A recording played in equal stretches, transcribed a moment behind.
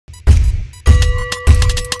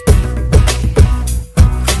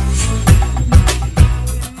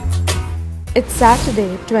It's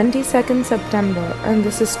Saturday, 22nd September, and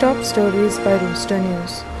this is Top Stories by Rooster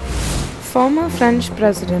News. Former French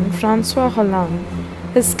President François Hollande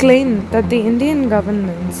has claimed that the Indian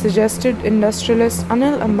government suggested industrialist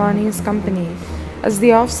Anil Ambani's company as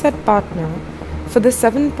the offset partner for the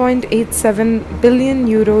 €7.87 billion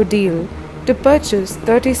deal to purchase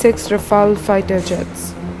 36 Rafale fighter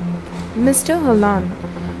jets. Mr. Hollande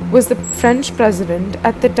was the French president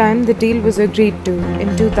at the time the deal was agreed to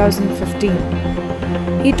in 2015.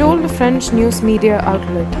 He told a French news media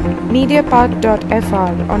outlet,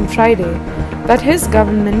 Mediapart.fr, on Friday that his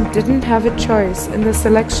government didn't have a choice in the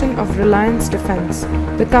selection of Reliance Defence,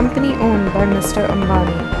 the company owned by Mr.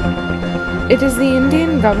 Ambani. It is the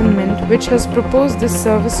Indian government which has proposed this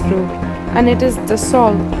service route, and it is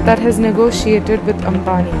Dassault that has negotiated with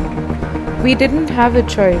Ambani. We didn't have a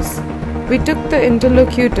choice. We took the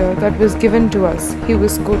interlocutor that was given to us, he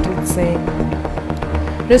was quoted saying.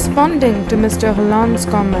 Responding to Mr. Hollande's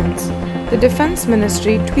comments, the Defence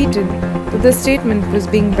Ministry tweeted that the statement was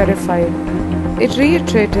being verified. It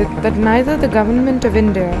reiterated that neither the Government of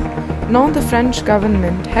India nor the French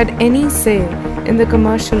government had any say in the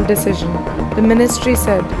commercial decision, the ministry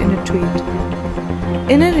said in a tweet.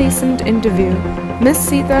 In a recent interview, Ms.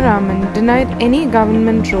 Sitharaman denied any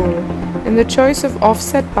government role in the choice of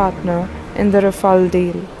offset partner in the Rafale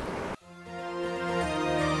deal.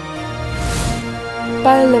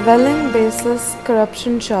 By levelling baseless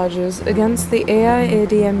corruption charges against the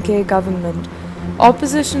AIADMK government,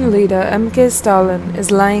 opposition leader M.K. Stalin is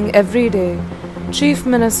lying every day, Chief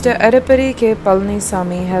Minister Edappadi K.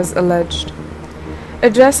 Palanisamy has alleged.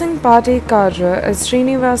 Addressing party cadre at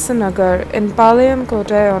Srinivasa Nagar in Palayam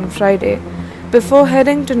Kotai on Friday, before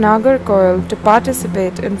heading to Nagarkoil to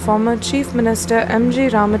participate in former Chief Minister M.G.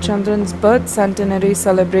 Ramachandran's birth centenary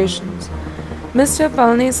celebrations, Mr.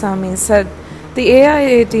 Palanisamy said the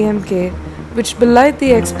AIADMK, which belied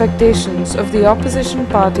the expectations of the opposition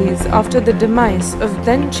parties after the demise of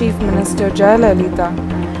then Chief Minister Jayalalitha,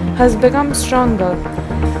 has become stronger,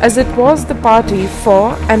 as it was the party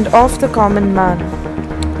for and of the common man,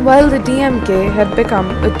 while the DMK had become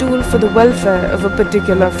a tool for the welfare of a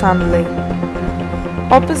particular family.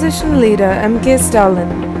 Opposition leader M.K. Stalin,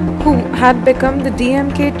 who had become the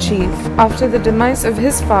DMK chief after the demise of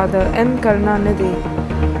his father M.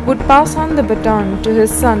 Karunanidhi, would pass on the baton to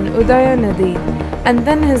his son Udayanidhi, and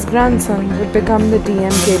then his grandson would become the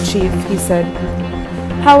DMK chief, he said.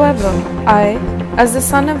 However, I, as the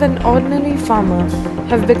son of an ordinary farmer,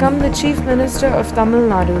 have become the Chief Minister of Tamil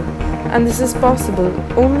Nadu, and this is possible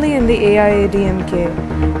only in the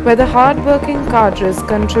AIADMK, where the hard-working cadre's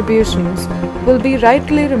contributions will be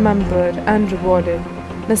rightly remembered and rewarded,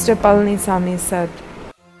 Mr. Palanisamy said.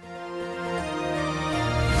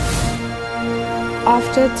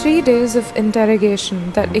 After 3 days of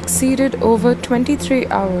interrogation that exceeded over 23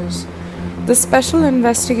 hours, the special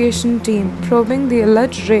investigation team probing the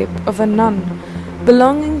alleged rape of a nun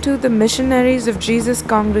belonging to the Missionaries of Jesus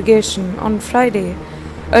congregation on Friday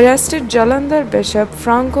arrested Jalandhar Bishop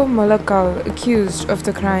Franco Molakal, accused of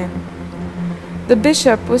the crime. The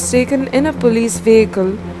bishop was taken in a police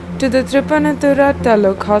vehicle to the Tripanathura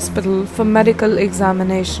Taluk Hospital for medical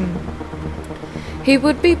examination. He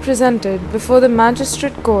would be presented before the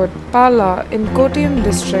Magistrate Court Pala in Kottayam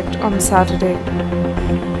district on Saturday.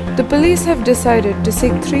 The police have decided to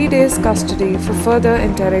seek 3 days custody for further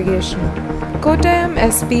interrogation. Kottayam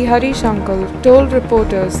SP Hari Shankar told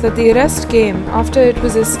reporters that the arrest came after it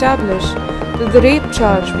was established that the rape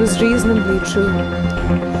charge was reasonably true.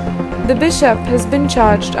 The bishop has been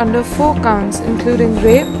charged under 4 counts including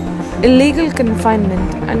rape, illegal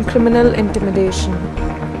confinement and criminal intimidation.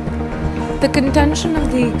 The contention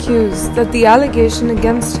of the accused that the allegation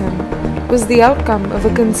against him was the outcome of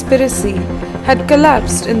a conspiracy had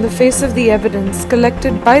collapsed in the face of the evidence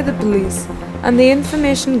collected by the police and the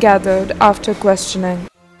information gathered after questioning.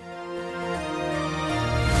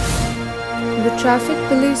 The traffic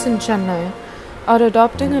police in Chennai are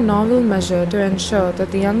adopting a novel measure to ensure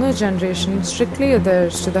that the younger generation strictly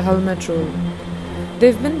adheres to the helmet rule.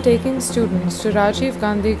 They've been taking students to Rajiv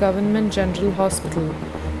Gandhi Government General Hospital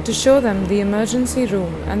to show them the emergency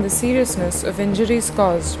room and the seriousness of injuries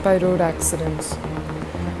caused by road accidents.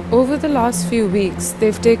 Over the last few weeks,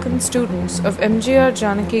 they've taken students of MGR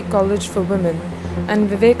Janaki College for Women and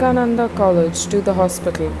Vivekananda College to the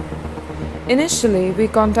hospital. Initially, we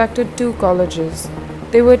contacted 2 colleges.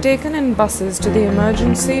 They were taken in buses to the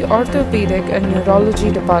emergency, orthopedic and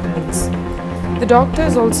neurology departments. The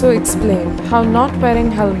doctors also explained how not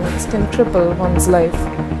wearing helmets can cripple one's life,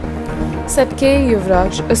 said K.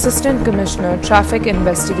 Yuvraj, Assistant Commissioner, Traffic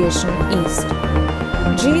Investigation East.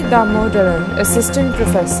 G. Damodaran, Assistant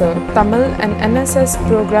Professor, Tamil and NSS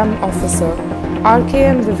Program Officer,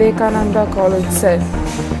 RKM Vivekananda College said,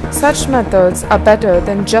 "Such methods are better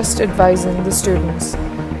than just advising the students."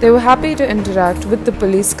 They were happy to interact with the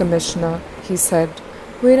police commissioner, he said.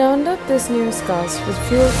 We round up this newscast with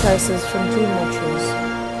fuel prices from key metros.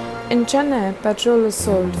 In Chennai, petrol is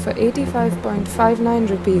sold for 85.59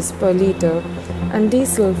 rupees per litre and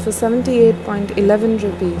diesel for 78.11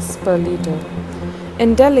 rupees per litre.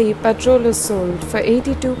 In Delhi, petrol is sold for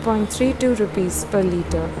 82.32 rupees per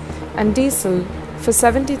litre and diesel for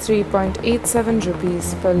 73.87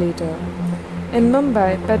 rupees per litre. In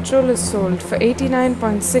Mumbai, petrol is sold for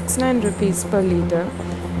 89.69 rupees per litre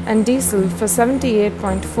and diesel for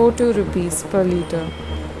 78.42 rupees per litre.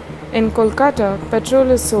 In Kolkata,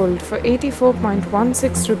 petrol is sold for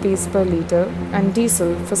 84.16 rupees per litre and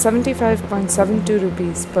diesel for 75.72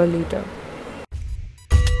 rupees per litre.